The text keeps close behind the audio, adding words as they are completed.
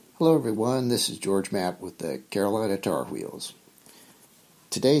Hello everyone, this is George Mapp with the Carolina Tar Wheels.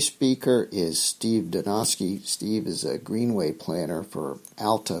 Today's speaker is Steve Donosky. Steve is a greenway planner for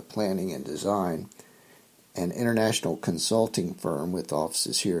Alta Planning and Design, an international consulting firm with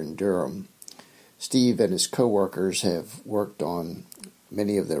offices here in Durham. Steve and his co-workers have worked on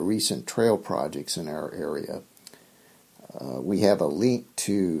many of the recent trail projects in our area. We have a link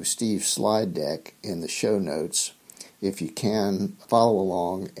to Steve's slide deck in the show notes. If you can, follow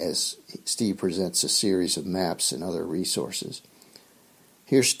along as Steve presents a series of maps and other resources.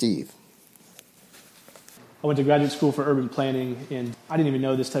 Here's Steve. I went to graduate school for urban planning, and I didn't even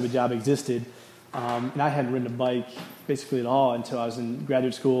know this type of job existed. And I hadn't ridden a bike basically at all until I was in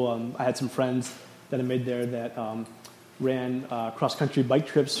graduate school. I had some friends that I made there that ran cross-country bike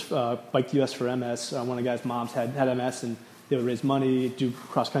trips, Bike the US for MS. One of the guys' moms had MS, and they would raise money, do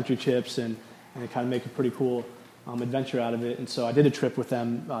cross-country trips, and kind of make a pretty cool adventure out of it. And so I did a trip with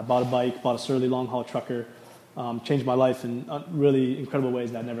them, bought a bike, bought a Surly long-haul trucker, changed my life in really incredible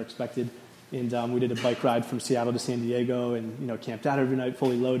ways that I never expected. And we did a bike ride from Seattle to San Diego, and camped out every night,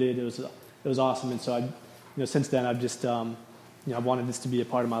 fully loaded. It was awesome. And so since then I've just I've wanted this to be a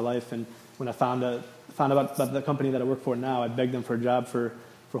part of my life. And when I found out about the company that I work for now, I begged them for a job for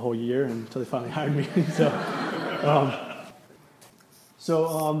a whole year until they finally hired me.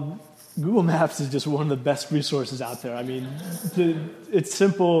 So Google Maps is just one of the best resources out there. I mean, it's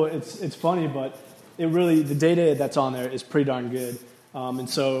simple, it's funny, but the data that's on there is pretty darn good. And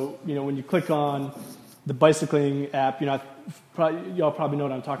so, when you click on the bicycling app, y'all probably know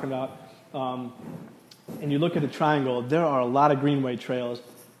what I'm talking about. And you look at the triangle, there are a lot of greenway trails.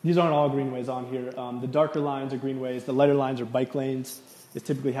 These aren't all greenways on here. The darker lines are greenways, the lighter lines are bike lanes. Is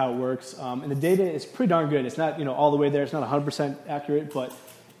typically how it works. And the data is pretty darn good. It's not, all the way there. It's not 100% accurate, but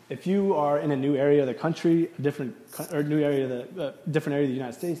if you are in a new area of the country, different area of the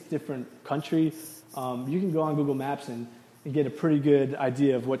United States, different country, you can go on Google Maps and get a pretty good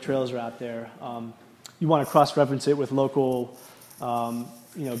idea of what trails are out there. You want to cross-reference it with local,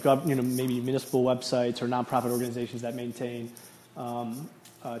 maybe municipal websites or nonprofit organizations that maintain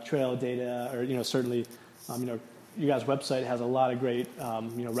trail data, or certainly, your guys' website has a lot of great,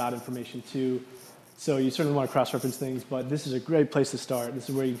 route information too. So you certainly want to cross-reference things, but this is a great place to start. This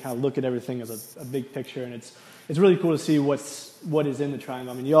is where you can kind of look at everything as a big picture, and it's really cool to see what is in the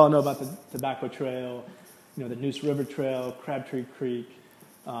triangle. I mean, you all know about the Tobacco Trail, the Neuse River Trail, Crabtree Creek,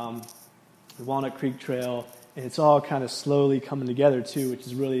 the Walnut Creek Trail, and it's all kind of slowly coming together too, which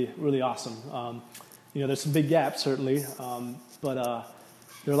is really, really awesome. There's some big gaps certainly, but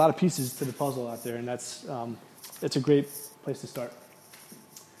there are a lot of pieces to the puzzle out there, and it's a great place to start.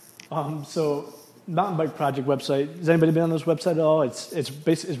 So Mountain Bike Project website. Has anybody been on this website at all?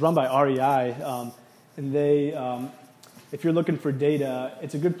 It's run by REI, and they, if you're looking for data,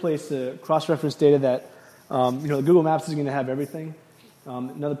 it's a good place to cross-reference data that, Google Maps is going to have everything.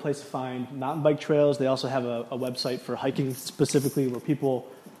 Another place to find mountain bike trails. They also have a website for hiking specifically, where people,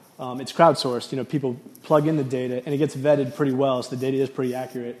 it's crowdsourced. People plug in the data, and it gets vetted pretty well, so the data is pretty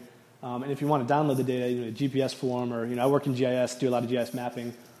accurate. And if you want to download the data, a GPS form, or I work in GIS, do a lot of GIS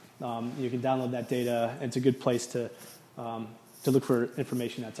mapping. You can download that data. It's a good place to look for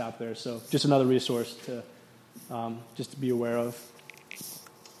information that's out there. So just another resource to just to be aware of.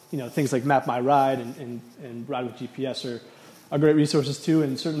 Things like Map My Ride and Ride with GPS are great resources too.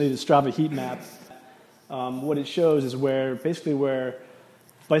 And certainly the Strava heat map. What it shows is where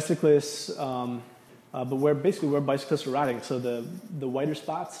bicyclists, but where bicyclists are riding. So the whiter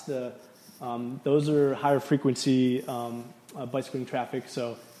spots, those are higher frequency bicycling traffic.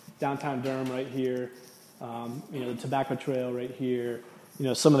 So downtown Durham right here, the Tobacco Trail right here,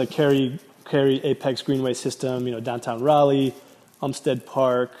 some of the Cary Apex Greenway system, downtown Raleigh, Umstead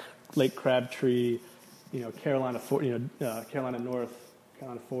Park, Lake Crabtree, Carolina North,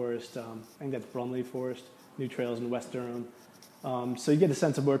 Carolina Forest, I think that's Brumley Forest, new trails in West Durham. So you get a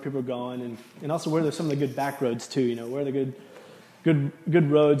sense of where people are going, and also where there's some of the good back roads too, where are the good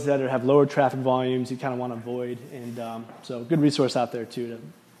roads that have lower traffic volumes you kind of want to avoid, and so good resource out there too to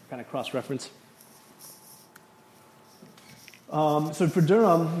kind of cross-reference. So for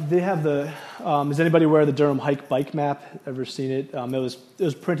Durham, they have is anybody aware of the Durham Hike Bike Map? Ever seen it? It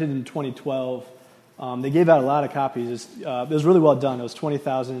was printed in 2012. They gave out a lot of copies. It was really well done. It was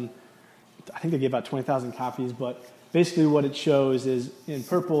 20,000. I think they gave out 20,000 copies, but basically what it shows is in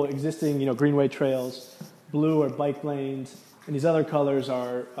purple existing, greenway trails, blue are bike lanes, and these other colors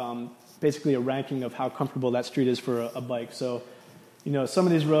are basically a ranking of how comfortable that street is for a bike. So some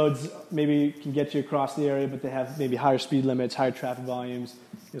of these roads maybe can get you across the area, but they have maybe higher speed limits, higher traffic volumes.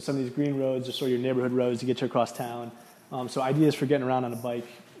 Some of these green roads are sort of your neighborhood roads to get you across town. So ideas for getting around on a bike,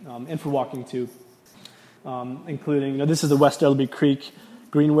 and for walking too, including, this is the West Ellerby Creek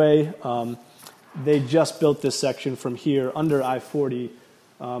Greenway. They just built this section from here under I-40,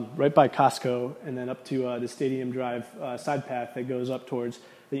 right by Costco, and then up to the Stadium Drive side path that goes up towards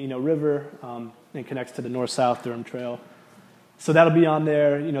the Eno River and connects to the north-south Durham Trail. So that'll be on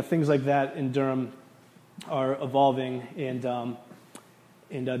there. Things like that in Durham are evolving, and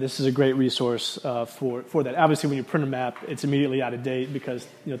this is a great resource for that. Obviously, when you print a map, it's immediately out of date because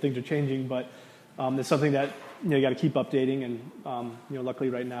things are changing, but it's something that you got to keep updating, and luckily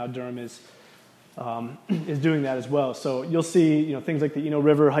right now Durham is doing that as well. So you'll see things like the Eno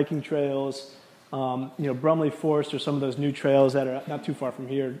River hiking trails, Brumley Forest, or some of those new trails that are not too far from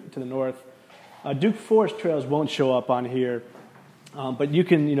here to the north. Duke Forest trails won't show up on here, but you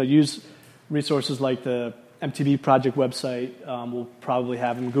can use resources like the MTB project website. We'll probably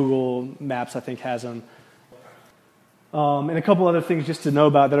have them. Google Maps, I think, has them. And a couple other things just to know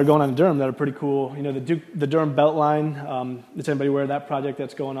about that are going on in Durham that are pretty cool. The Durham Beltline. Is anybody aware of that project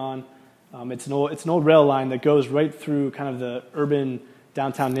that's going on? It's an old rail line that goes right through kind of the urban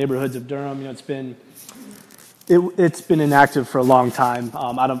downtown neighborhoods of Durham. It's been inactive for a long time.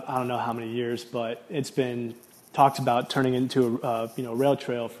 I don't know how many years, but it's been talked about turning into a rail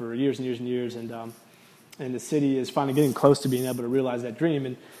trail for years and years and years, and the city is finally getting close to being able to realize that dream.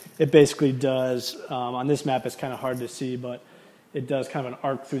 And it basically does. On this map, it's kind of hard to see, but it does kind of an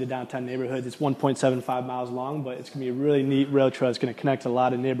arc through the downtown neighborhoods. It's 1.75 miles long, but it's going to be a really neat rail trail. It's going to connect a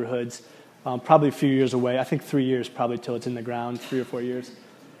lot of neighborhoods. Probably a few years away. I think 3 years probably till it's in the ground, 3 or 4 years,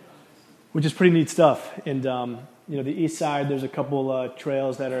 which is pretty neat stuff. And the east side, there's a couple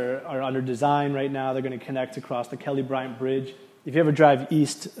trails that are under design right now. They're going to connect across the Kelly Bryant Bridge. If you ever drive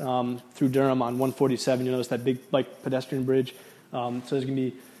east through Durham on 147, you'll notice that big pedestrian bridge. So there's going to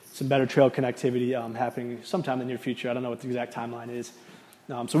be some better trail connectivity happening sometime in the near future. I don't know what the exact timeline is.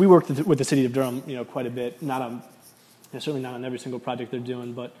 So we worked with the city of Durham, quite a bit. Certainly not on every single project they're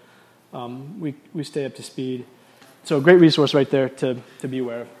doing, but we stay up to speed. So a great resource right there to be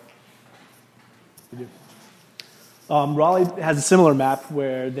aware of. Raleigh has a similar map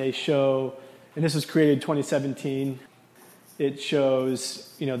where they show, and this was created in 2017. It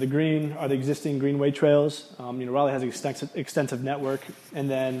shows, the green are the existing greenway trails. Raleigh has an extensive network, and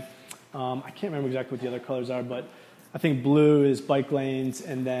then I can't remember exactly what the other colors are, but I think blue is bike lanes,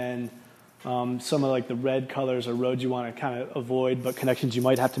 and then some of like the red colors are roads you want to kind of avoid, but connections you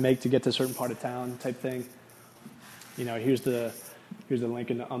might have to make to get to a certain part of town type thing. Here's the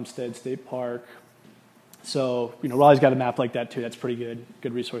link into Umstead State Park. So, Raleigh's got a map like that too. That's pretty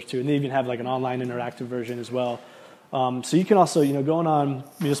good resource too. And they even have like an online interactive version as well. So you can also, going on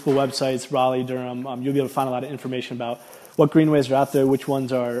municipal websites, Raleigh, Durham, you'll be able to find a lot of information about what greenways are out there, which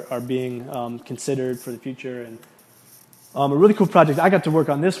ones are being considered for the future. And a really cool project, I got to work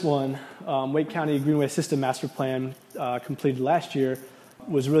on this one, Wake County Greenway System Master Plan, completed last year,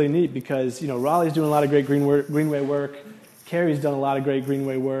 was really neat because, Raleigh's doing a lot of great greenway work. Cary's done a lot of great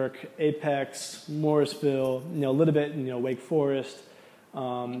greenway work. Apex, Morrisville, a little bit in, Wake Forest,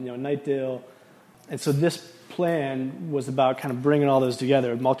 Knightdale. And so this plan was about kind of bringing all those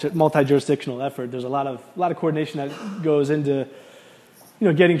together, multi-jurisdictional effort. There's a lot of coordination that goes into,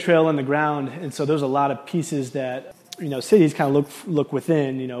 getting trail on the ground. And so there's a lot of pieces that, cities kind of look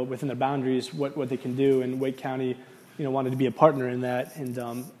within, within their boundaries, what they can do. And Wake County, wanted to be a partner in that and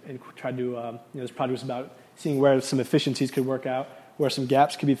tried to, this project was about seeing where some efficiencies could work out, where some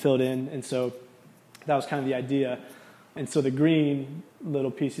gaps could be filled in. And so that was kind of the idea. And so the green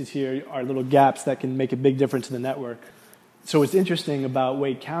little pieces here are little gaps that can make a big difference in the network. So what's interesting about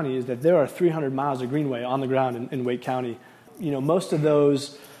Wake County is that there are 300 miles of greenway on the ground in Wake County. Most of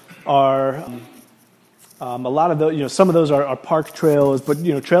those are, a lot of those, some of those are park trails, but,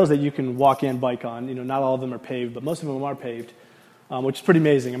 trails that you can walk and bike on. Not all of them are paved, but most of them are paved, which is pretty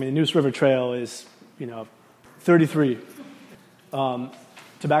amazing. I mean, the Neuse River Trail is, 33.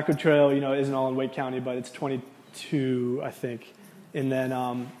 Tobacco Trail, isn't all in Wake County, but it's 22, I think. And then,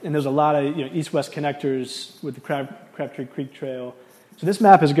 and there's a lot of east-west connectors with the Crabtree Creek Trail. So this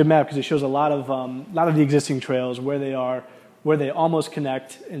map is a good map because it shows a lot of the existing trails where they are, where they almost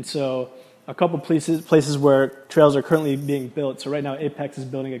connect, and so a couple places where trails are currently being built. So right now, Apex is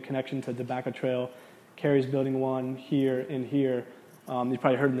building a connection to Tobacco Trail. Cary's building one here and here. You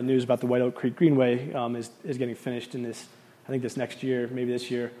probably heard in the news about the White Oak Creek Greenway is getting finished in this, I think this next year, maybe this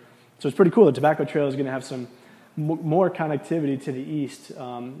year. So it's pretty cool. The Tobacco Trail is going to have some more connectivity to the east,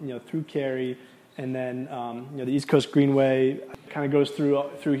 through Cary, and then the East Coast Greenway kind of goes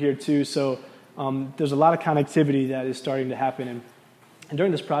through here too. So there's a lot of connectivity that is starting to happen. And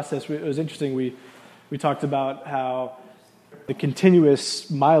during this process, it was interesting. We talked about how The continuous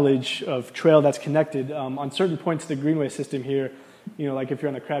mileage of trail that's connected on certain points of the Greenway system here, like if you're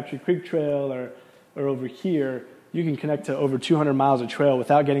on the Crabtree Creek Trail or over here, you can connect to over 200 miles of trail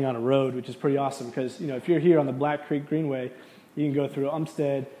without getting on a road, which is pretty awesome because, if you're here on the Black Creek Greenway, you can go through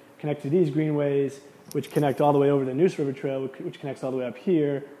Umstead, connect to these greenways, which connect all the way over the Neuse River Trail, which connects all the way up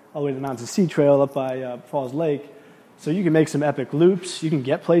here, all the way to the Mountains Sea Trail up by Falls Lake. So you can make some epic loops. You can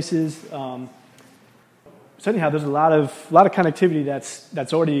get places. So anyhow, there's a lot of connectivity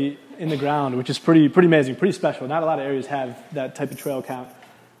that's already in the ground, which is pretty amazing, pretty special. Not a lot of areas have that type of trail count,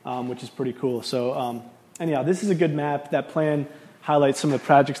 which is pretty cool. So anyhow, this is a good map. That plan highlights some of the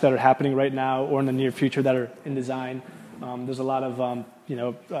projects that are happening right now or in the near future that are in design. There's a lot of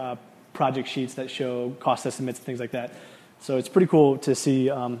project sheets that show cost estimates and things like that. So it's pretty cool to see.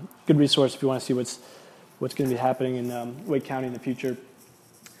 Good resource if you want to see what's going to be happening in Wake County in the future.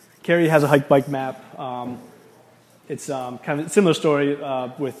 Cary has a hike-bike map. It's kind of a similar story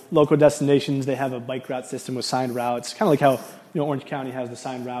with local destinations. They have a bike route system with signed routes, kind of like how Orange County has the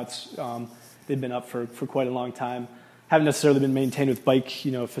signed routes. They've been up for quite a long time. Haven't necessarily been maintained with bike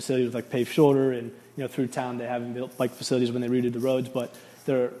facilities with like paved shoulder, and through town they haven't built bike facilities when they redid the roads, but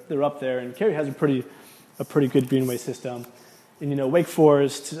they're up there. And Cary has a pretty good greenway system. And Wake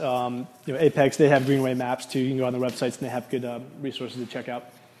Forest, Apex, they have greenway maps too. You can go on their websites and they have good resources to check out.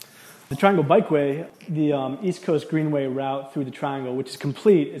 The Triangle Bikeway, the East Coast Greenway route through the Triangle, which is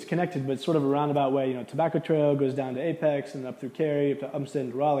complete, it's connected, but it's sort of a roundabout way. Tobacco Trail goes down to Apex and up through Cary, up to Umstead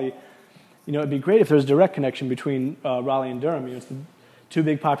and Raleigh. It'd be great if there was a direct connection between Raleigh and Durham. It's the two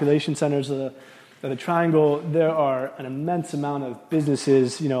big population centers of the Triangle. There are an immense amount of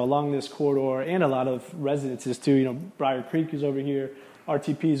businesses, along this corridor, and a lot of residences too. Briar Creek is over here,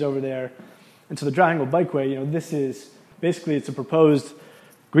 RTP is over there, and so the Triangle Bikeway. This is basically it's a proposed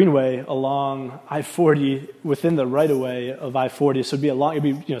greenway along I-40 within the right-of-way of I-40. So it'd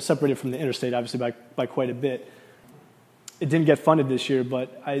be separated from the interstate, obviously by quite a bit. It didn't get funded this year,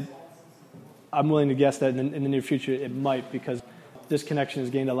 but I'm willing to guess that in the near future it might, because this connection has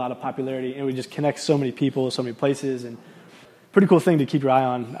gained a lot of popularity and we just connect so many people, so many places, and pretty cool thing to keep your eye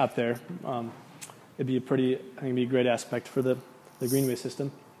on out there. It'd be a great aspect for the greenway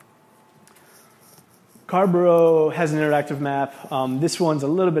system. Carrboro has an interactive map. This one's a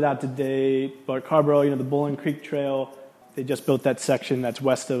little bit out to date, but Carrboro, the Bowling Creek Trail, they just built that section that's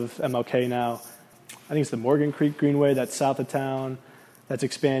west of MLK now. I think it's the Morgan Creek Greenway that's south of town. That's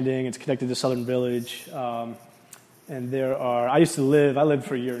expanding. It's connected to Southern Village. And I lived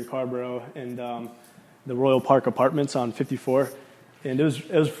for a year in Carrboro, and the Royal Park Apartments on 54. And it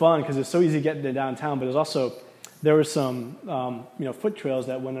was fun because it's so easy to get into downtown, but there were some foot trails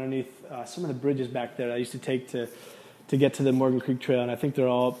that went underneath some of the bridges back there that I used to take to get to the Morgan Creek Trail, and I think they're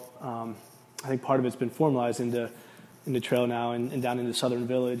all I think part of it's been formalized into trail now and down into Southern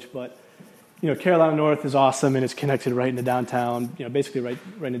Village. But Carolina North is awesome, and it's connected right into downtown. Basically right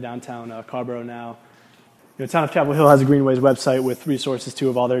into downtown Carrboro now. Town of Chapel Hill has a Greenways website with resources too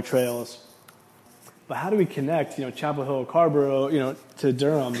of all their trails. But how do we connect, Chapel Hill, Carrboro, to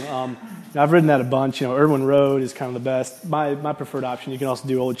Durham? I've ridden that a bunch. Irwin Road is kind of the best. My preferred option. You can also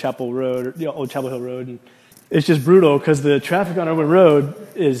do Old Chapel Hill Road, and it's just brutal because the traffic on Irwin Road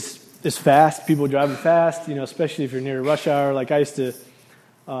is fast. People driving fast, especially if you're near rush hour. Like I used to,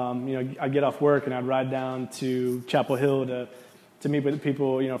 I'd get off work and I'd ride down to Chapel Hill to meet with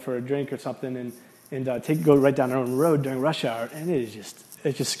people, for a drink or something, and go right down Irwin Road during rush hour, and it's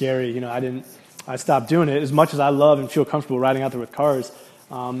just scary. I stopped doing it as much as I love and feel comfortable riding out there with cars.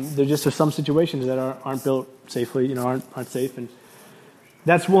 There's some situations that aren't built safely, aren't safe, and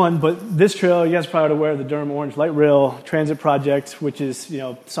that's one. But this trail, you guys are probably aware of the Durham Orange Light Rail Transit Project, which is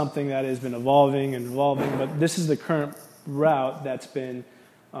something that has been evolving. But this is the current route that's been,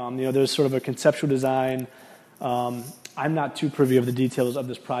 there's sort of a conceptual design. I'm not too privy of the details of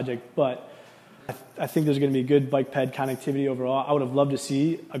this project, but I think there's going to be good bike ped connectivity overall. I would have loved to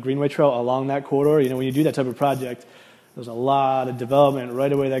see a greenway trail along that corridor. When you do that type of project, there's a lot of development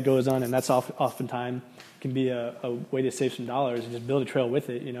right away that goes on, and that's oftentimes can be a way to save some dollars and just build a trail with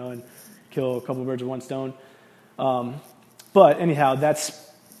it, and kill a couple of birds with one stone. But anyhow,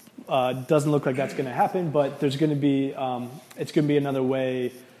 that's doesn't look like that's going to happen. But there's going to be it's going to be another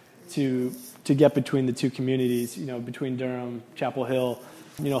way to get between the two communities, between Durham, Chapel Hill.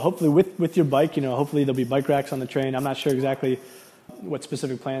 Hopefully with your bike, hopefully there'll be bike racks on the train. I'm not sure exactly what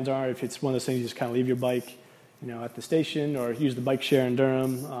specific plans are. If it's one of those things, you just kind of leave your bike, at the station, or use the bike share in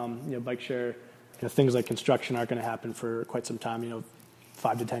Durham. Bike share, things like construction aren't going to happen for quite some time,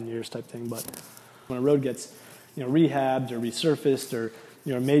 5 to 10 years type thing. But when a road gets, rehabbed or resurfaced, or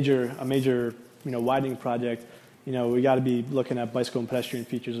a major widening project, we got to be looking at bicycle and pedestrian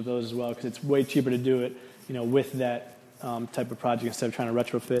features of those as well, because it's way cheaper to do it, with that type of project instead of trying to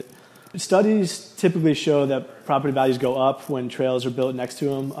retrofit. Studies typically show that property values go up when trails are built next to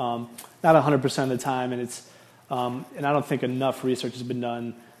them. Not 100% of the time, and and I don't think enough research has been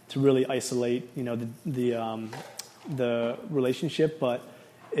done to really isolate, the relationship, but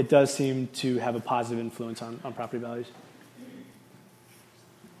it does seem to have a positive influence on property values.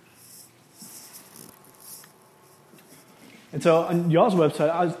 And so on y'all's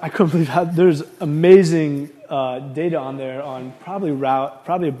website, I couldn't believe how there's amazing data on there on probably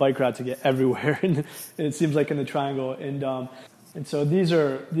a bike route to get everywhere, and it seems like in the Triangle. And so these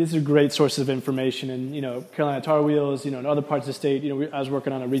are great sources of information. And Carolina Tar Wheels, in other parts of the state, I was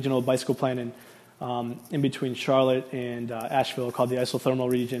working on a regional bicycle plan in between Charlotte and Asheville called the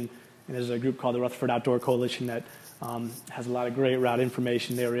Isothermal Region, and there's a group called the Rutherford Outdoor Coalition that has a lot of great route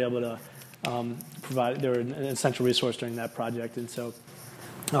information. They were able to they were an essential resource during that project. And so, is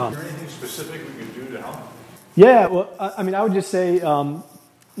there anything specific we can do to help? Yeah, well, I would just say,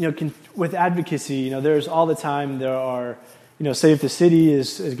 with advocacy, there's all the time there are, say if the city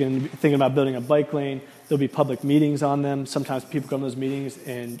is going to be thinking about building a bike lane, there'll be public meetings on them. Sometimes people come to those meetings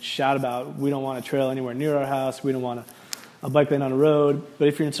and shout about, we don't want a trail anywhere near our house, we don't want a bike lane on the road. But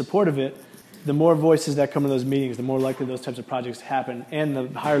if you're in support of it, the more voices that come to those meetings, the more likely those types of projects happen, and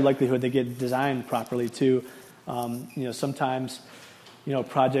the higher likelihood they get designed properly too. Sometimes, a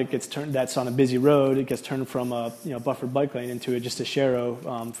project gets turned that's on a busy road, it gets turned from a buffered bike lane into just a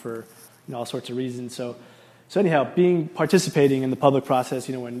sharrow for all sorts of reasons. So anyhow, participating in the public process,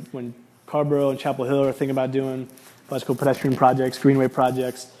 when Carborough and Chapel Hill are thinking about doing bicycle pedestrian projects, greenway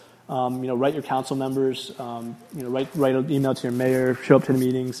projects, write your council members, write an email to your mayor, show up to the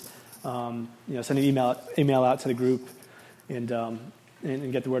meetings. Send an email out to the group, and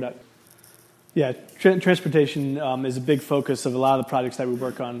get the word out. Yeah, transportation is a big focus of a lot of the projects that we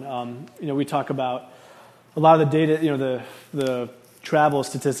work on. We talk about a lot of the data, the travel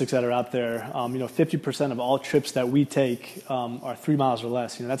statistics that are out there. 50% of all trips that we take are 3 miles or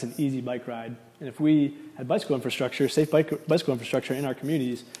less. That's an easy bike ride. And if we had bicycle infrastructure, safe bicycle infrastructure in our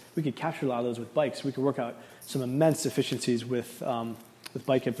communities, we could capture a lot of those with bikes. We could work out some immense efficiencies with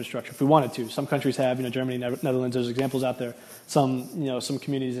bike infrastructure if we wanted to. Some countries have, Germany, Netherlands, there's examples out there. Some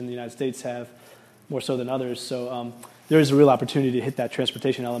communities in the United States have more so than others. So there is a real opportunity to hit that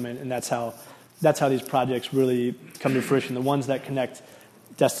transportation element, and that's how these projects really come to fruition. The ones that connect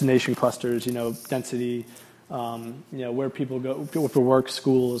destination clusters, density, where people go for work,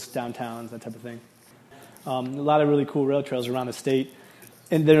 schools, downtowns, that type of thing. A lot of really cool rail trails around the state.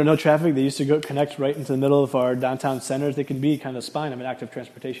 And there are no traffic. They used to connect right into the middle of our downtown centers. They can be kind of the spine of an active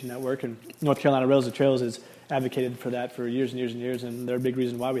transportation network. And North Carolina Rails and Trails has advocated for that for years and years and years. And they're a big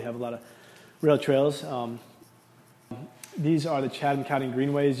reason why we have a lot of rail trails. These are the Chatham County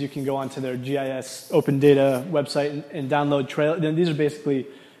Greenways. You can go onto their GIS open data website and download trail. These are basically,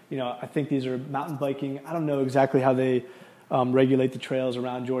 I think these are mountain biking. I don't know exactly how they regulate the trails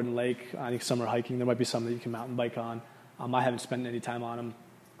around Jordan Lake. I think some are hiking. There might be some that you can mountain bike on. I haven't spent any time on them.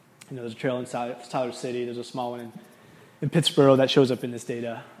 There's a trail in Tyler City. There's a small one in Pittsburgh that shows up in this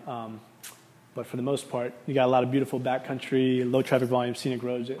data. But for the most part, you got a lot of beautiful backcountry, low traffic volume, scenic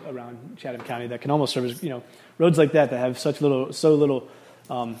roads around Chatham County that can almost serve as, roads like that have so little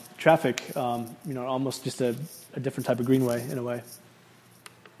traffic, almost just a different type of greenway in a way.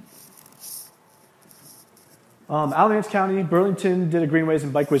 Alamance County, Burlington did a greenways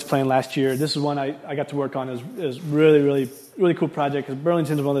and bikeways plan last year. This is one I got to work on. It was really, really, really cool project because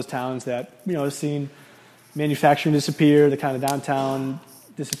Burlington's one of those towns that, has seen manufacturing disappear, the kind of downtown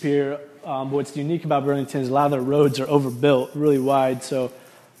disappear. But what's unique about Burlington is a lot of their roads are overbuilt, really wide, so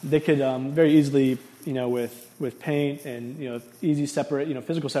they could very easily, with paint and easy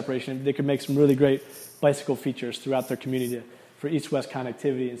physical separation, they could make some really great bicycle features throughout their community for east-west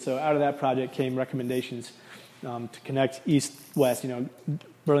connectivity. And so out of that project came recommendations to connect east-west.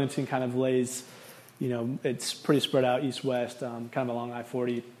 Burlington kind of lays, it's pretty spread out east-west, kind of along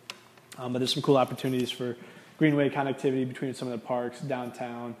I-40. But there's some cool opportunities for greenway connectivity between some of the parks,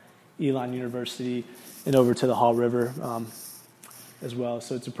 downtown, Elon University, and over to the Hall River as well.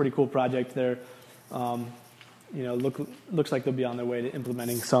 So it's a pretty cool project there. Looks like they'll be on their way to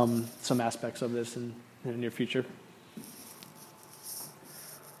implementing some aspects of this in the near future.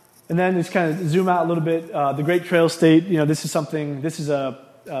 And then just kind of zoom out a little bit. The Great Trail State, this is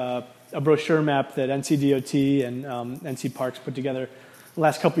a brochure map that NCDOT and NC Parks put together the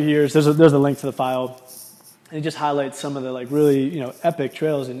last couple of years. There's a link to the file. And it just highlights some of the really epic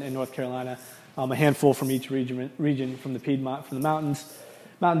trails in North Carolina. A handful from each region from the Piedmont, from the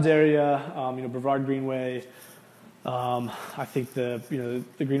mountains area. Brevard Greenway, I think the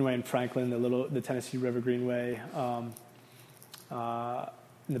Greenway in Franklin, the Tennessee River Greenway,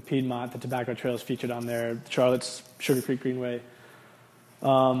 in the Piedmont, the Tobacco Trail is featured on there. Charlotte's Sugar Creek Greenway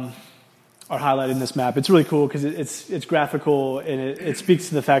are highlighted in this map. It's really cool because it's graphical, and it speaks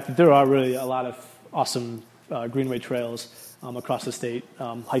to the fact that there are really a lot of awesome greenway trails across the state,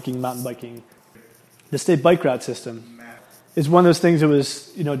 hiking, mountain biking. The state bike route system is one of those things that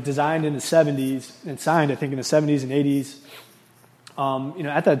was designed in the 70s and signed, I think, in the 70s and 80s.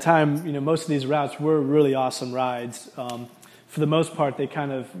 At that time, most of these routes were really awesome rides. For the most part, they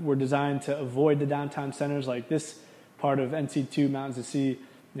kind of were designed to avoid the downtown centers, like this part of NC2 Mountains to Sea.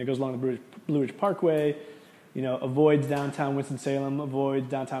 It goes along the Blue Ridge Parkway, avoids downtown Winston-Salem, avoids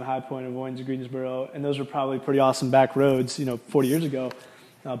downtown High Point, avoids Greensboro, and those were probably pretty awesome back roads, 40 years ago.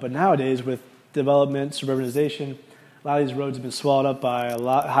 But nowadays, with development, suburbanization, a lot of these roads have been swallowed up by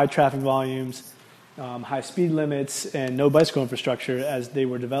high traffic volumes, high speed limits, and no bicycle infrastructure as they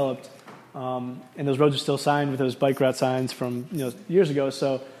were developed. And those roads are still signed with those bike route signs from years ago,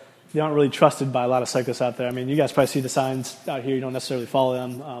 so they aren't really trusted by a lot of cyclists out there. I mean, you guys probably see the signs out here. You don't necessarily follow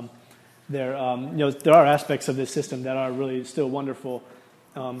them. There are aspects of this system that are really still wonderful,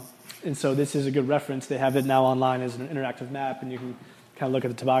 and so this is a good reference. They have it now online as an interactive map, and you can kind of look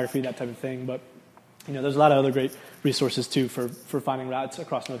at the topography, that type of thing. But there's a lot of other great resources too for finding routes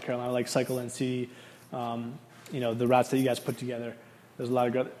across North Carolina, like Cycle NC. The routes that you guys put together. There's a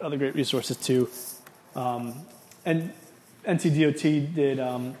lot of other great resources too. And NCDOT did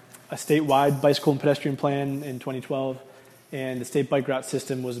a statewide bicycle and pedestrian plan in 2012, and the state bike route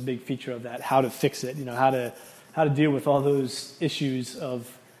system was a big feature of that. How to fix it, how to deal with all those issues of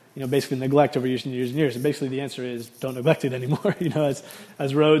basically neglect over years and years and years. And basically the answer is don't neglect it anymore.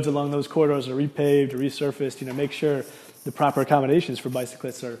 As roads along those corridors are repaved or resurfaced, make sure the proper accommodations for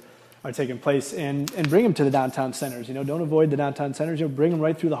bicyclists are taking place, and bring them to the downtown centers. Don't avoid the downtown centers. Bring them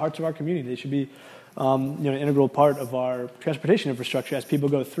right through the hearts of our community. They should be an integral part of our transportation infrastructure as people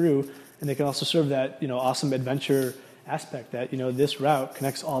go through, and they can also serve that awesome adventure aspect that this route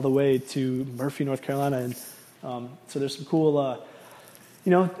connects all the way to Murphy, North Carolina, and so there's some cool.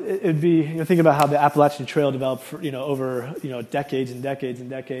 It'd be think about how the Appalachian Trail developed for, over decades and decades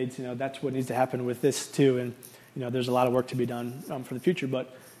and decades. That's what needs to happen with this too, and there's a lot of work to be done for the future,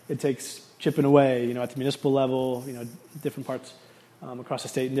 but it takes chipping away, at the municipal level, different parts across the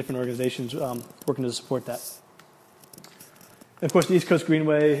state and different organizations working to support that. And of course, the East Coast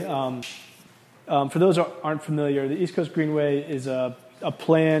Greenway. For those who aren't familiar, the East Coast Greenway is a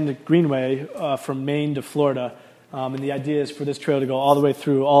planned greenway from Maine to Florida. And the idea is for this trail to go all the way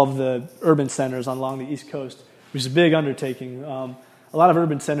through all of the urban centers along the East Coast, which is a big undertaking. A lot of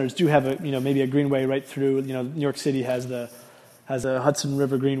urban centers do have maybe a greenway right through. New York City has a Hudson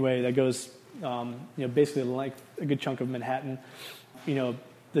River Greenway that goes basically like a good chunk of Manhattan.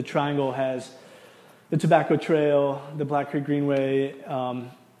 The Triangle has the Tobacco Trail, the Black Creek Greenway,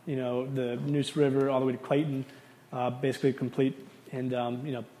 the Neuse River all the way to Clayton, basically complete, and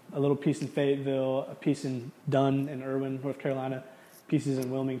a little piece in Fayetteville, a piece in Dunn and Irwin, North Carolina, pieces in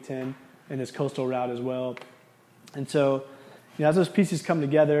Wilmington, and this coastal route as well. And so, as those pieces come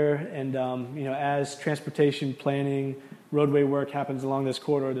together, and as transportation planning, roadway work happens along this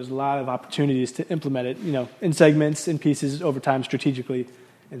corridor, there's a lot of opportunities to implement it, in segments, in pieces, over time, strategically.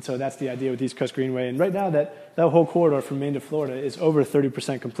 And so that's the idea with East Coast Greenway. And right now, that whole corridor from Maine to Florida is over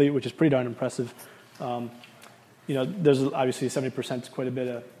 30% complete, which is pretty darn impressive. There's obviously 70% is quite a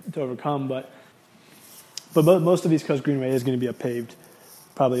bit to overcome, but most of East Coast Greenway is going to be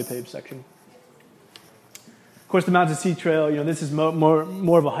probably a paved section. Of course, the Mountains to Sea Trail, this is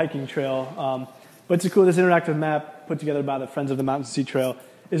more of a hiking trail, but it's cool. This interactive map put together by the Friends of the Mountains to Sea Trail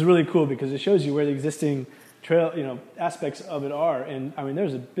is really cool because it shows you where the existing trail, aspects of it are. And I mean,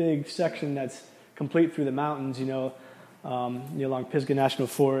 there's a big section that's complete through the mountains, along Pisgah National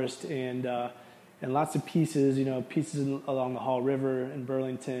Forest, and lots of pieces, along the Hall River in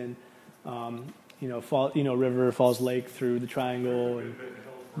Burlington, River, Falls Lake through the Triangle, and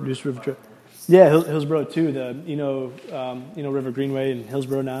Neuse River Trail. Yeah, Hillsborough too. The River Greenway in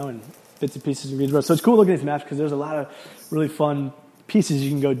Hillsborough now, and bits and pieces in Greensboro. So it's cool looking at these maps because there's a lot of really fun pieces you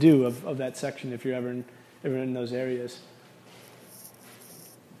can go do of that section if you're ever in those areas.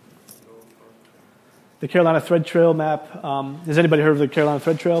 The Carolina Thread Trail map. Has anybody heard of the Carolina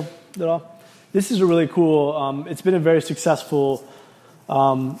Thread Trail at all? This is a really cool. It's been a very successful.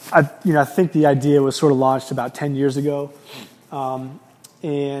 I think the idea was sort of launched about 10 years ago,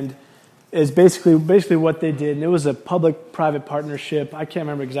 and is basically what they did. And it was a public-private partnership. I can't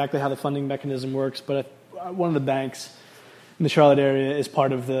remember exactly how the funding mechanism works, but one of the banks in the Charlotte area is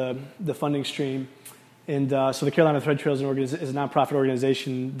part of the funding stream. And so the Carolina Thread Trails is a nonprofit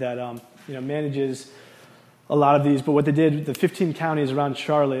organization that manages a lot of these. But what they did, the 15 counties around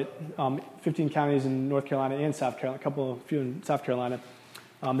Charlotte, 15 counties in North Carolina and South Carolina, a few in South Carolina,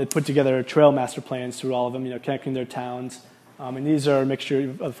 they put together trail master plans through all of them, connecting their towns. And these are a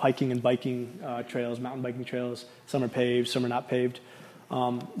mixture of hiking and biking trails, mountain biking trails. Some are paved, some are not paved.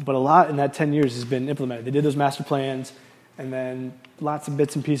 But a lot in that 10 years has been implemented. They did those master plans, and then lots of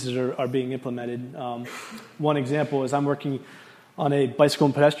bits and pieces are being implemented. One example is I'm working on a bicycle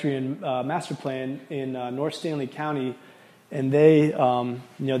and pedestrian master plan in North Stanley County, and they,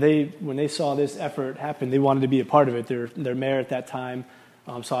 when they saw this effort happen, they wanted to be a part of it. Their mayor at that time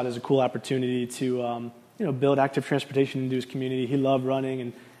saw it as a cool opportunity to build active transportation into his community. He loved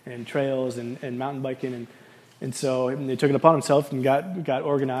running and trails and mountain biking, and so they took it upon himself and got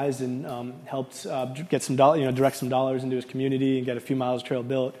organized and helped get some direct some dollars into his community and get a few miles of trail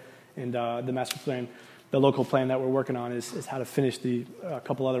built. And the master plan, the local plan that we're working on is how to finish a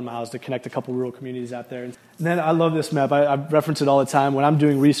couple other miles to connect a couple rural communities out there. And then I love this map. I reference it all the time when I'm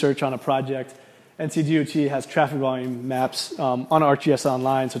doing research on a project. NCDOT has traffic volume maps on ArcGIS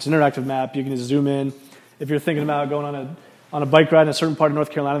Online, so it's an interactive map. You can just zoom in. If you're thinking about going on a bike ride in a certain part of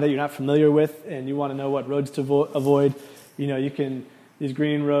North Carolina that you're not familiar with and you want to know what roads to avoid, these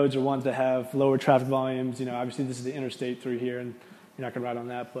green roads are ones that have lower traffic volumes. Obviously this is the interstate through here, and you're not going to ride on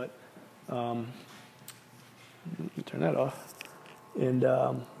that, but turn that off. And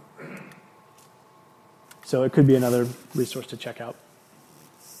so it could be another resource to check out.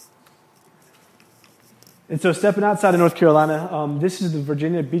 And so stepping outside of North Carolina, this is the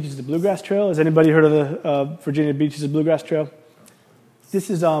Virginia Beaches to Bluegrass Trail. Has anybody heard of the Virginia Beaches to Bluegrass Trail? This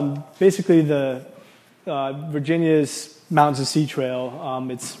is basically the Virginia's Mountains to Sea Trail.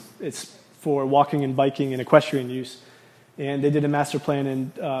 It's for walking and biking and equestrian use. And they did a master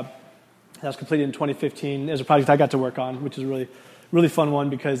plan that was completed in 2015. It was a project I got to work on, which is a really, really fun one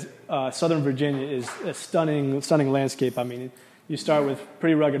because Southern Virginia is a stunning landscape. I mean, you start with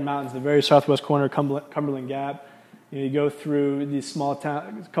pretty rugged mountains, the very southwest corner, Cumberland Gap. You go through these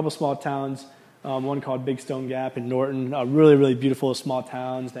couple small towns, one called Big Stone Gap in Norton, really, really beautiful small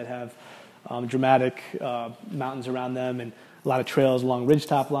towns that have dramatic mountains around them and a lot of trails along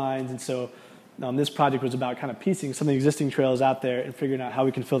ridgetop lines. And so this project was about kind of piecing some of the existing trails out there and figuring out how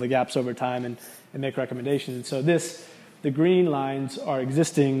we can fill the gaps over time and make recommendations. And so the green lines are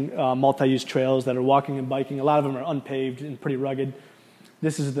existing multi-use trails that are walking and biking. A lot of them are unpaved and pretty rugged.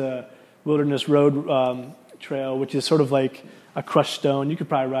 This is the Wilderness Road Trail, which is sort of like a crushed stone. You could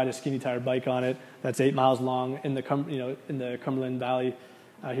probably ride a skinny tire bike on it. That's 8 miles long in the Cumberland Valley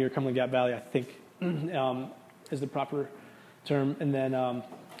here, Cumberland Gap Valley, I think is the proper term. And then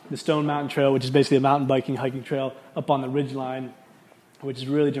the Stone Mountain Trail, which is basically a mountain biking, hiking trail up on the ridge line, which is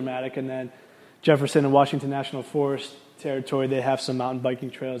really dramatic. And then Jefferson and Washington National Forest territory, they have some mountain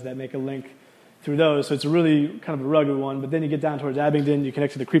biking trails that make a link through those. So it's a really kind of a rugged one. But then you get down towards Abingdon, you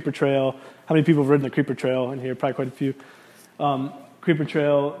connect to the Creeper Trail. How many people have ridden the Creeper Trail in here? Probably quite a few. Creeper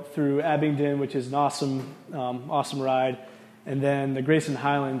Trail through Abingdon, which is an awesome ride. And then the Grayson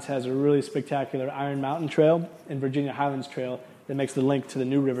Highlands has a really spectacular Iron Mountain Trail and Virginia Highlands Trail that makes the link to the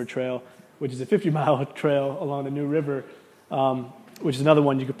New River Trail, which is a 50-mile trail along the New River, which is another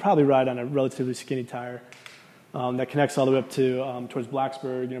one you could probably ride on a relatively skinny tire. That connects all the way up to towards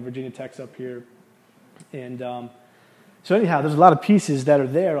Blacksburg, Virginia Tech's up here. And so anyhow, there's a lot of pieces that are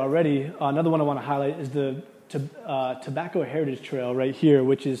there already. Another one I want to highlight is the Tobacco Heritage Trail right here,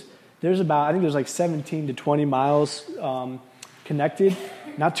 which is, there's like 17 to 20 miles connected,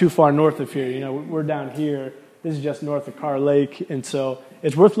 not too far north of here. We're down here. This is just north of Carr Lake. And so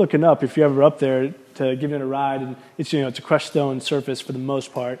it's worth looking up if you're ever up there to give it a ride. And it's a crushed stone surface for the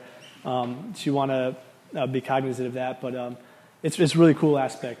most part. So you want to be cognizant of that, but it's a really cool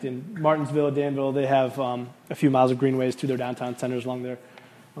aspect. In Martinsville, Danville, they have a few miles of greenways through their downtown centers along the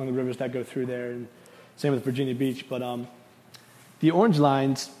rivers that go through there, and same with Virginia Beach. But the orange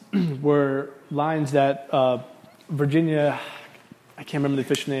lines were lines that Virginia, I can't remember the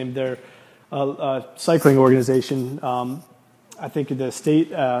official name, they're a cycling organization. I think a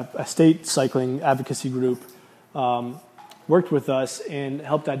state cycling advocacy group worked with us and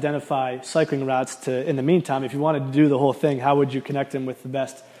helped identify cycling routes in the meantime, if you wanted to do the whole thing, how would you connect them with the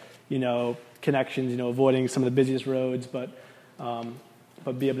best, connections, avoiding some of the busiest roads, but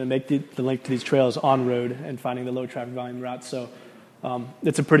be able to make the link to these trails on road and finding the low traffic volume routes. So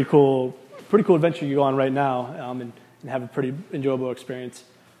it's a pretty cool adventure you go on right now and have a pretty enjoyable experience.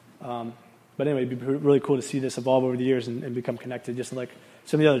 But anyway, it'd be really cool to see this evolve over the years and become connected, just like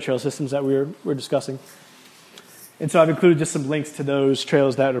some of the other trail systems that we're discussing. And so I've included just some links to those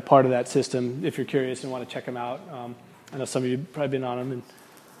trails that are part of that system if you're curious and want to check them out. I know some of you have probably been on them. And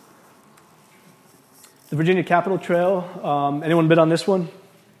the Virginia Capitol Trail, anyone been on this one?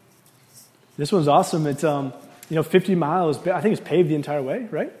 This one's awesome. It's 50 miles. I think it's paved the entire way,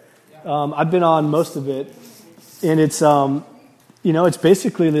 right? I've been on most of it, and it's it's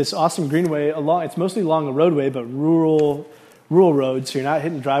basically this awesome greenway along. It's mostly along a roadway, but rural roads. So you're not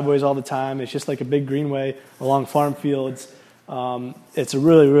hitting driveways all the time. It's just like a big greenway along farm fields. It's a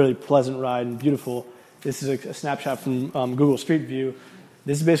really, really pleasant ride and beautiful. This is a snapshot from Google Street View.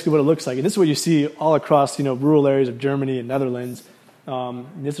 This is basically what it looks like. And this is what you see all across rural areas of Germany and Netherlands.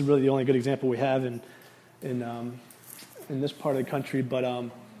 This is really the only good example we have in this part of the country. But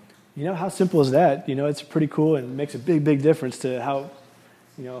how simple is that? It's pretty cool and makes a big, big difference to how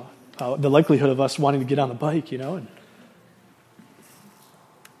the likelihood of us wanting to get on the bike. And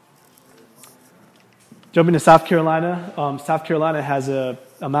jumping to South Carolina. South Carolina has a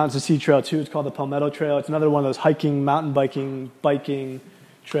mountains to sea trail too. It's called the Palmetto Trail. It's another one of those hiking, mountain biking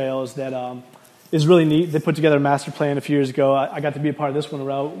trails that is really neat. They put together a master plan a few years ago. I got to be a part of this one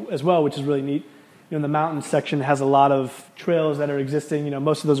as well, which is really neat. The mountain section has a lot of trails that are existing.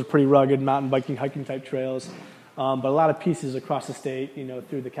 Most of those are pretty rugged mountain biking, hiking type trails. But a lot of pieces across the state,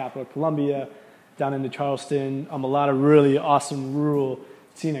 through the capital of Columbia, down into Charleston. A lot of really awesome rural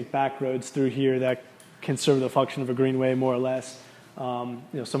scenic back roads through here that can serve the function of a greenway more or less. Some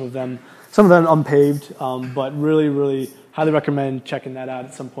of them unpaved, but really, really highly recommend checking that out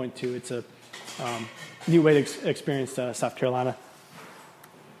at some point too. It's a neat way to experience South Carolina.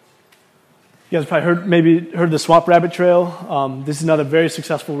 You guys probably heard the Swamp Rabbit Trail. This is another very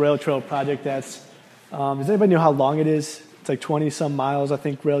successful rail trail project. Does anybody know how long it is? It's like 20-some miles, I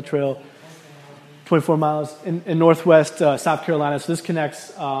think, rail trail. 24 miles in northwest South Carolina. So this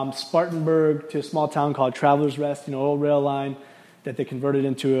connects Spartanburg to a small town called Travelers Rest, old rail line that they converted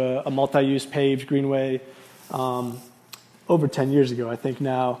into a multi-use paved greenway over 10 years ago, I think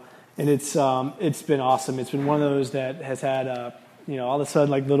now. And it's been awesome. It's been one of those that has had all of a sudden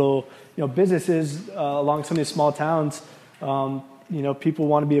like little businesses along some of these small towns. People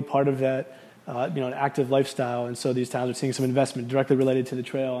want to be a part of that an active lifestyle, and so these towns are seeing some investment directly related to the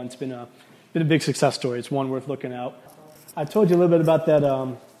trail, and it's been a big success story. It's one worth looking out. I told you a little bit about that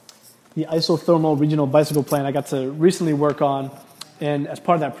the isothermal regional bicycle plan I got to recently work on, and as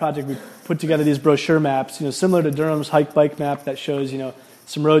part of that project we put together these brochure maps, similar to Durham's hike bike map that shows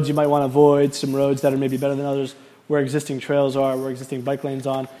some roads you might want to avoid, some roads that are maybe better than others, where existing trails are, where existing bike lanes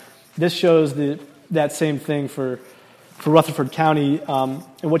on. This shows that same thing for Rutherford County, and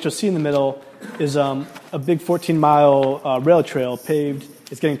what you'll see in the middle is a big 14-mile rail trail paved.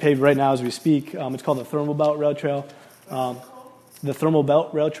 It's getting paved right now as we speak. It's called the Thermal Belt Rail Trail. The Thermal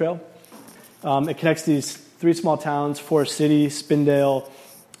Belt Rail Trail. It connects these three small towns: Forest City, Spindale,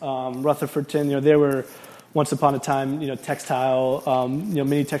 Rutherfordton. They were once upon a time, textile,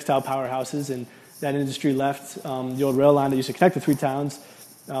 mini textile powerhouses, and that industry left. The old rail line that used to connect the three towns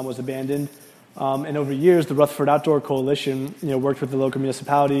was abandoned. And over years, the Rutherford Outdoor Coalition, worked with the local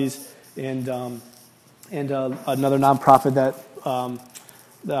municipalities and another nonprofit that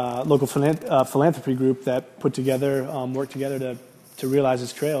local philanthropy group that worked together to realize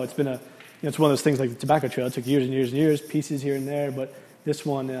this trail. It's been it's one of those things like the tobacco trail. It took years and years and years, pieces here and there, but this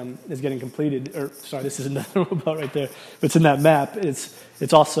one is getting completed. This is another about right there. But it's in that map.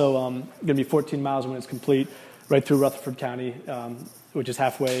 It's also going to be 14 miles when it's complete, right through Rutherford County, which is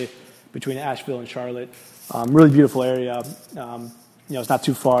halfway between Asheville and Charlotte. Really beautiful area. It's not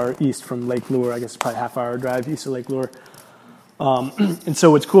too far east from Lake Lure. I guess it's probably a half-hour drive east of Lake Lure. And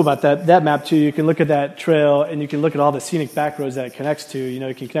so what's cool about that map too, you can look at that trail and you can look at all the scenic back roads that it connects to.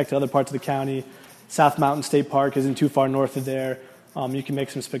 You can connect to other parts of the county. South Mountain State Park isn't too far north of there. You can make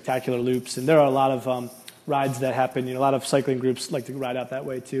some spectacular loops, and there are a lot of rides that happen. A lot of cycling groups like to ride out that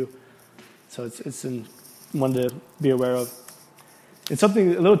way too. So it's one to be aware of. It's a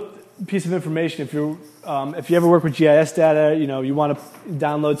little piece of information. If you ever work with GIS data, you want to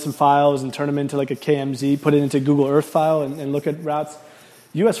download some files and turn them into like a KMZ, put it into Google Earth file and look at routes.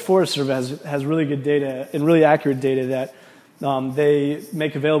 U.S. Forest Service has really good data and really accurate data that they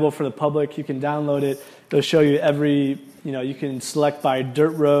make available for the public. You can download it. They'll show you you can select by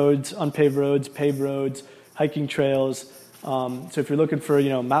dirt roads, unpaved roads, paved roads, hiking trails. So if you're looking for,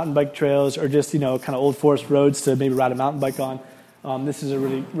 mountain bike trails or just, kind of old forest roads to maybe ride a mountain bike on, this is a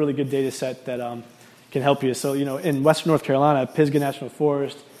really, really good data set that can help you. So, in western North Carolina, Pisgah National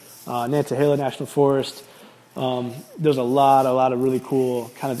Forest, Nantahala National Forest, there's a lot of really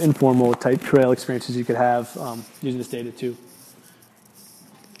cool kind of informal type trail experiences you could have using this data too.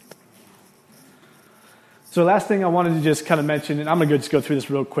 So last thing I wanted to just kind of mention, and I'm going to just go through this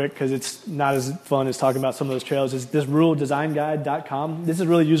real quick because it's not as fun as talking about some of those trails, is this ruraldesignguide.com. This is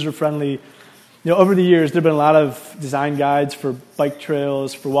really user-friendly. Over the years, there have been a lot of design guides for bike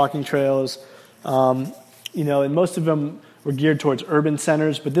trails, for walking trails, and most of them were geared towards urban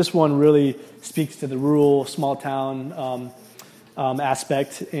centers, but this one really speaks to the rural, small town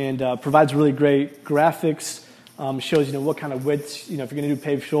aspect and provides really great graphics. Shows what kind of widths, if you're going to do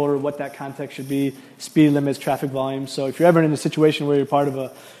paved shoulder, what that context should be, speed limits, traffic volume. So if you're ever in a situation where you're part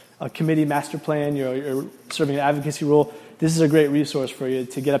of a committee master plan, you're serving an advocacy role, this is a great resource for you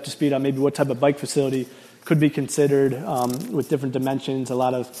to get up to speed on maybe what type of bike facility could be considered with different dimensions, a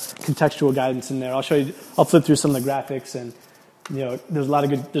lot of contextual guidance in there. I'll flip through some of the graphics, and there's a lot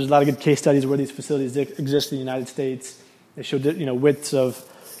of good case studies where these facilities exist in the United States. They show widths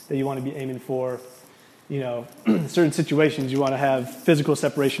that you want to be aiming for. Certain situations you want to have physical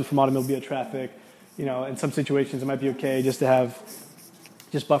separation from automobile traffic. In some situations it might be okay just to have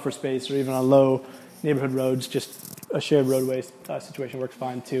just buffer space, or even on low neighborhood roads, just a shared roadway situation works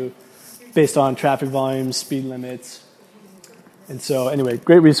fine too, based on traffic volumes, speed limits. And so anyway,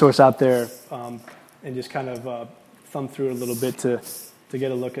 great resource out there, and just kind of thumb through it a little bit to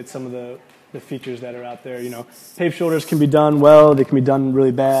get a look at some of the features that are out there. Paved shoulders can be done well, they can be done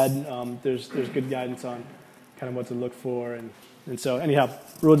really bad. There's good guidance on kind of what to look for, and so anyhow,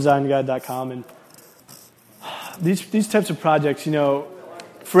 ruraldesignguide.com. And these types of projects,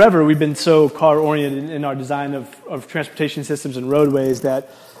 forever we've been so car oriented in our design of transportation systems and roadways that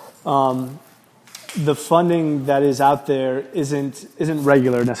the funding that is out there isn't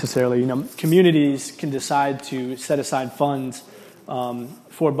regular necessarily. Communities can decide to set aside funds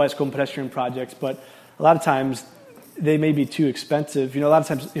for bicycle and pedestrian projects, but a lot of times they may be too expensive. A lot of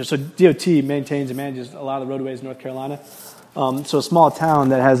times, so DOT maintains and manages a lot of the roadways in North Carolina. So a small town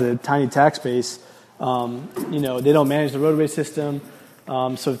that has a tiny tax base, they don't manage the roadway system.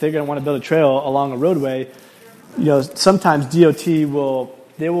 So if they're going to want to build a trail along a roadway, sometimes DOT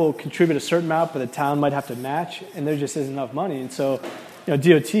will contribute a certain amount, but the town might have to match, and there just isn't enough money. And so,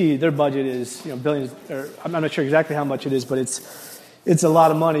 DOT, their budget is billions, or I'm not sure exactly how much it is, but it's a lot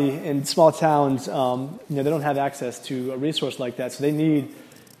of money. In small towns, they don't have access to a resource like that, so they need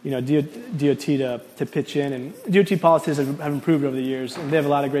DOT to pitch in. And DOT policies have improved over the years, and they have a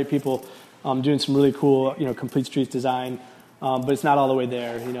lot of great people doing some really cool complete streets design, but it's not all the way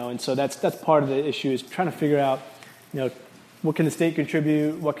there. And so that's part of the issue, is trying to figure out what can the state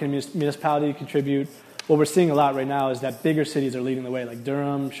contribute, what can municipality contribute. What we're seeing a lot right now is that bigger cities are leading the way, like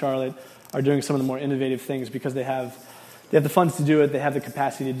Durham, Charlotte, are doing some of the more innovative things because they have the funds to do it, they have the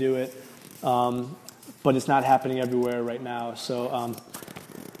capacity to do it, but it's not happening everywhere right now. So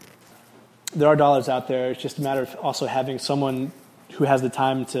there are dollars out there. It's just a matter of also having someone who has the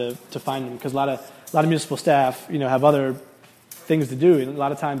time to find them, because a lot of municipal staff have other things to do. And a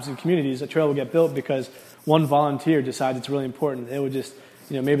lot of times in communities, a trail will get built because one volunteer decides it's really important. They would just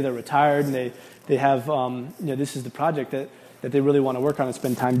maybe they're retired and they have this is the project that they really want to work on and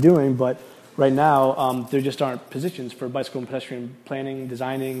spend time doing, but right now there just aren't positions for bicycle and pedestrian planning,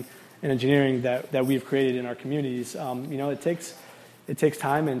 designing, and engineering that we've created in our communities. It takes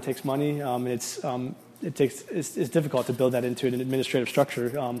time and it takes money. It's difficult to build that into an administrative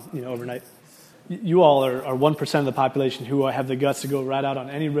structure overnight. You all are 1% of the population who have the guts to go right out on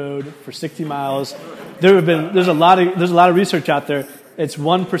any road for 60 miles. There's a lot of research out there. It's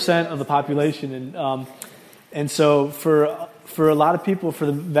 1% of the population, and so for a lot of people, for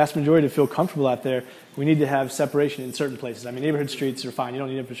the vast majority to feel comfortable out there, we need to have separation in certain places. I mean, neighborhood streets are fine. You don't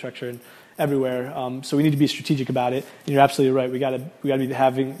need infrastructure everywhere. So we need to be strategic about it. And you're absolutely right. We got to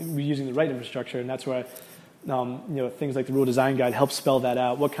be using the right infrastructure, and that's where things like the Rural Design Guide help spell that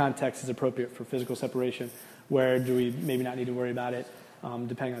out. What context is appropriate for physical separation? Where do we maybe not need to worry about it,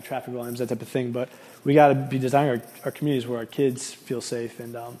 depending on traffic volumes, that type of thing. But we got to be designing our communities where our kids feel safe,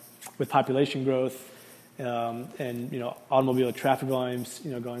 and with population growth and automobile traffic volumes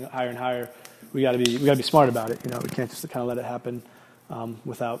going higher and higher, we got to be smart about it. We can't just kind of let it happen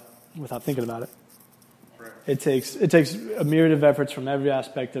without thinking about it. Right. It takes a myriad of efforts from every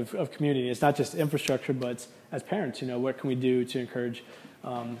aspect of community. It's not just infrastructure, but as parents, what can we do to encourage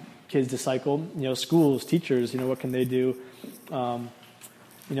kids to cycle? Schools, teachers, what can they do?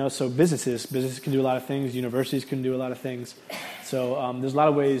 So businesses can do a lot of things. Universities can do a lot of things. So there's a lot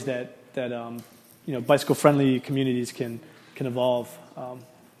of ways that bicycle-friendly communities can evolve.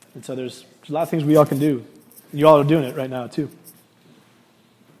 And so there's a lot of things we all can do. You all are doing it right now too.